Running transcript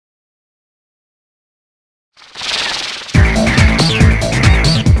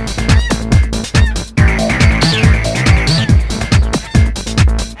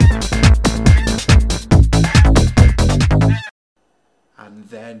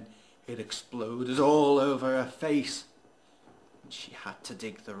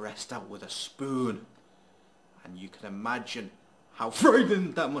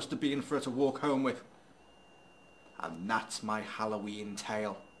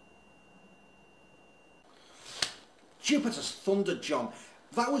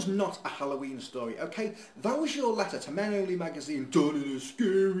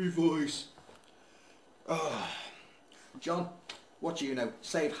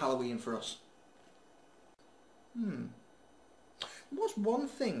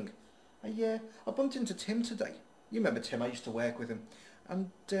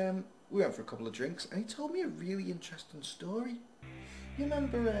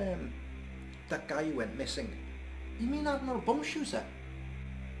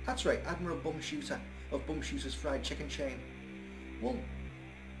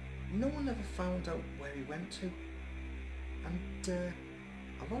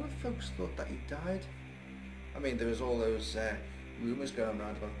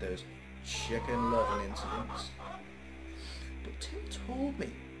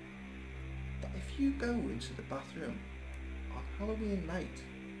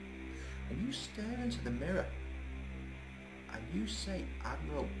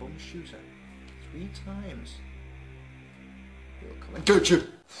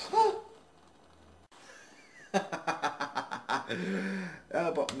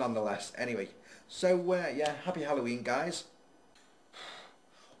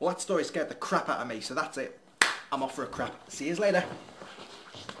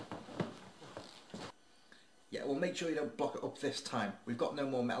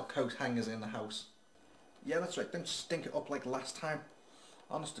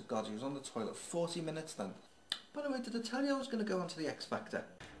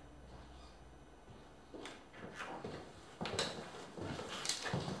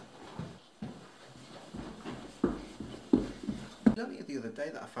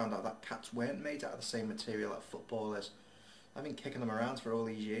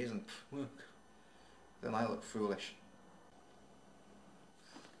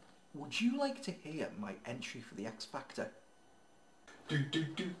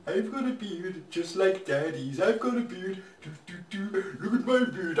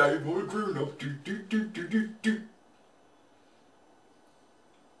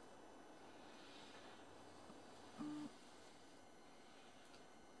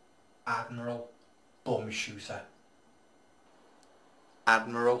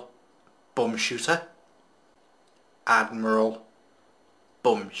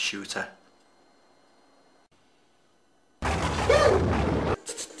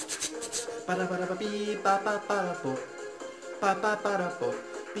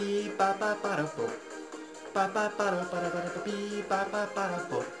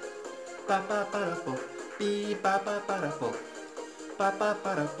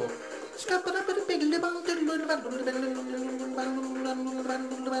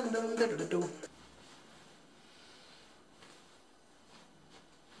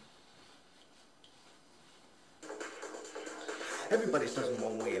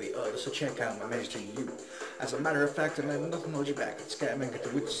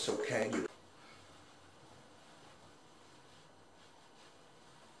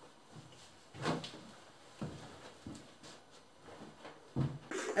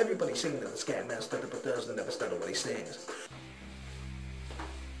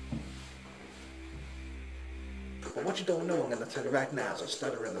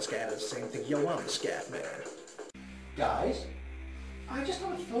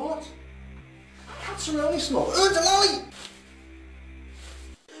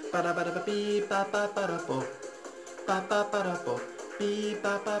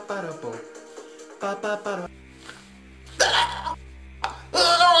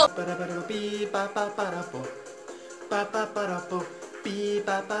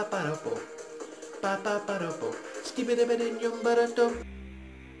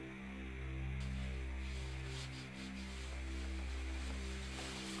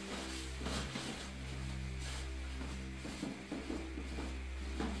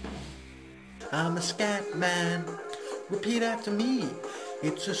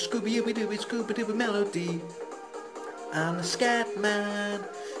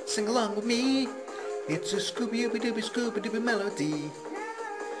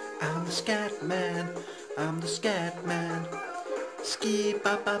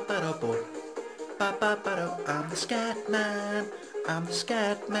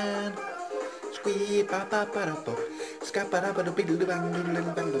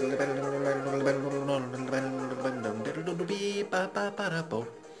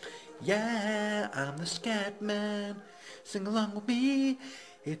Yeah, I'm the scat man. Sing along with me.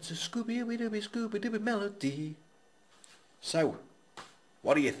 It's a Scooby-Dooby Scooby-Dooby melody. So,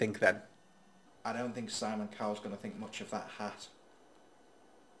 what do you think then? I don't think Simon Cowell's going to think much of that hat.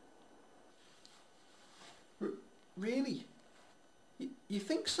 Really? You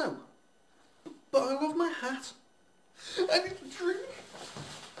think so? But I love my hat. I need a drink.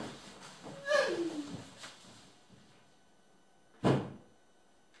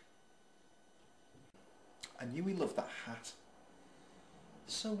 I knew he loved that hat.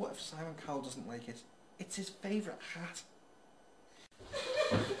 So what if Simon Cowell doesn't like it? It's his favourite hat.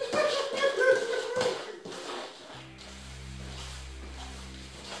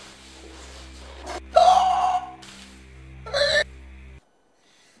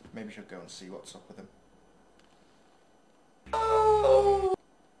 Maybe I should go and see what's up with him. I'll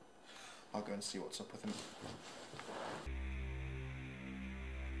go and see what's up with him.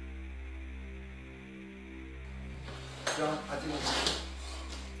 John, I didn't...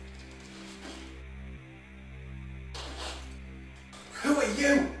 Who are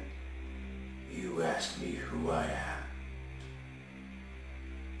you? You asked me who I am.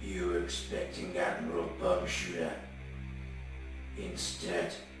 You were expecting Admiral Bumshooter.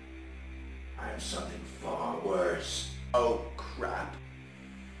 Instead, I'm something far worse. Oh, crap.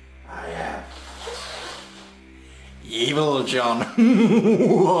 I am. Evil John.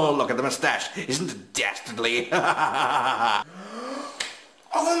 Oh, look at the moustache. Isn't it dastardly? Oh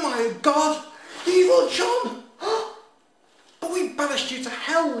my God! Evil John! But we banished you to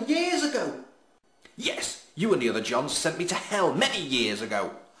hell years ago. Yes, you and the other Johns sent me to hell many years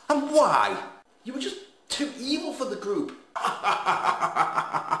ago. And why? You were just too evil for the group.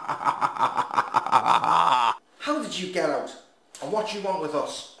 How did you get out? And what do you want with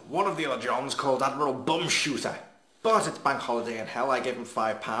us? One of the other Johns called Admiral Bumshooter. But it's bank holiday in hell, I gave him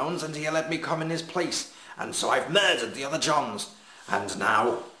 £5 and he let me come in his place. And so I've murdered the other Johns. And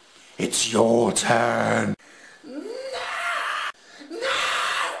now, it's your turn. No! No!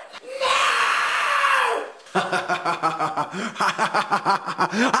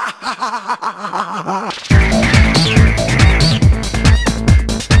 No!